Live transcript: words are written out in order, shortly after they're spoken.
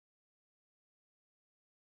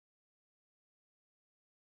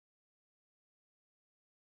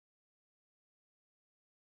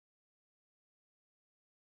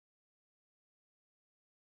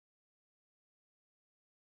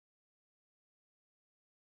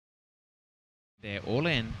They're all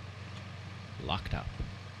in, locked up.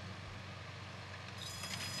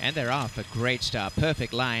 And they're off. A great start.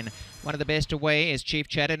 Perfect line. One of the best away is Chief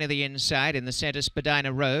Chatter near the inside. In the centre,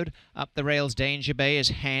 Spadina Road. Up the rails, Danger Bay is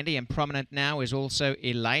handy, and prominent now is also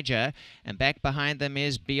Elijah. And back behind them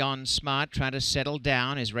is Beyond Smart, trying to settle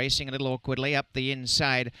down, is racing a little awkwardly. Up the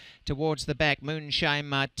inside towards the back, Moonshine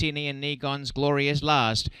Martini and Negon's Glory is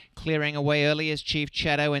last. Clearing away early is Chief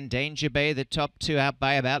Chatter and Danger Bay, the top two out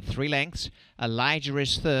by about 3 lengths. Elijah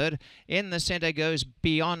is third. In the centre goes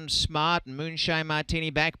Beyond Smart and Moonshine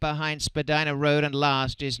Martini. Back behind Spadina Road, and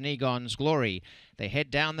last is Negon's Glory. They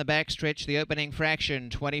head down the backstretch, the opening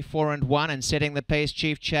fraction, 24 and 1, and setting the pace,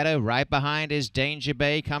 Chief Chatter. Right behind is Danger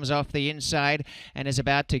Bay, comes off the inside and is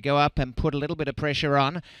about to go up and put a little bit of pressure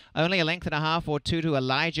on. Only a length and a half or two to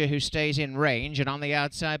Elijah, who stays in range, and on the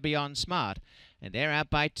outside, Beyond Smart. And they're out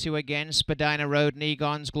by 2 again. Spadina Road,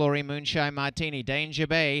 Negon's Glory, Moonshine Martini. Danger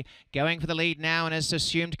Bay going for the lead now and has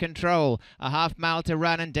assumed control. A half mile to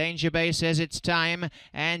run, and Danger Bay says it's time.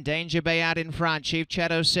 And Danger Bay out in front. Chief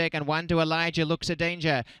Chatter second. 1 to Elijah, looks a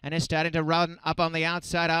danger and is starting to run up on the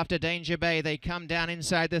outside after Danger Bay. They come down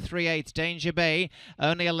inside the 3/8. Danger Bay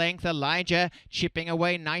only a length. Elijah chipping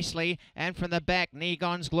away nicely. And from the back,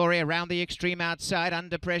 Negon's Glory around the extreme outside.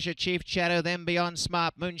 Under pressure, Chief Chatter, then Beyond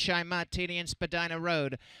Smart, Moonshine Martini and Spadina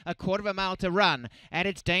Road. A quarter of a mile to run, and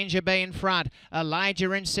it's Danger Bay in front. Elijah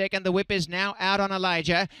in second. The whip is now out on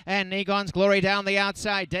Elijah, and Negon's Glory down the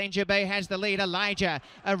outside. Danger Bay has the lead. Elijah,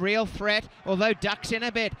 a real threat, although ducks in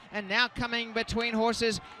a bit. And now coming between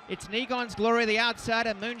horses, it's Negon's Glory the outside,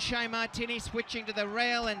 and Moonshine Martini switching to the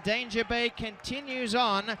rail, and Danger Bay continues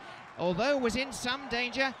on. Although was in some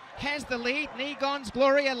danger, has the lead. Negon's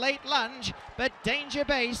Glory a late lunge, but Danger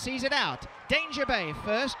Bay sees it out. Danger Bay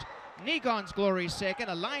first, Negon's Glory second,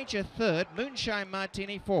 Elijah third, Moonshine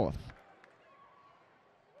Martini fourth.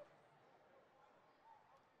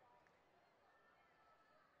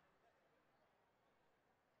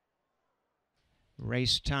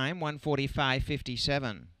 Race time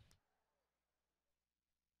 1:45.57.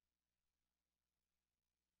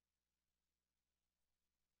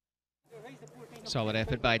 Solid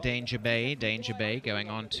effort by Danger Bay. Danger Bay going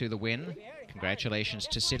on to the win. Congratulations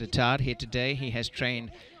to Sitatard here today. He has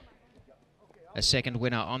trained a second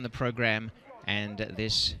winner on the program, and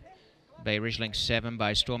this Bay Ridge Link 7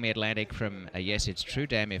 by Stormy Atlantic from Yes It's True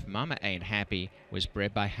Damn If Mama Ain't Happy was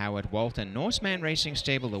bred by Howard Walton. Norseman Racing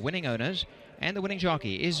Stable, the winning owners, and the winning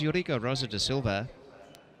jockey is Yuriko Rosa da Silva.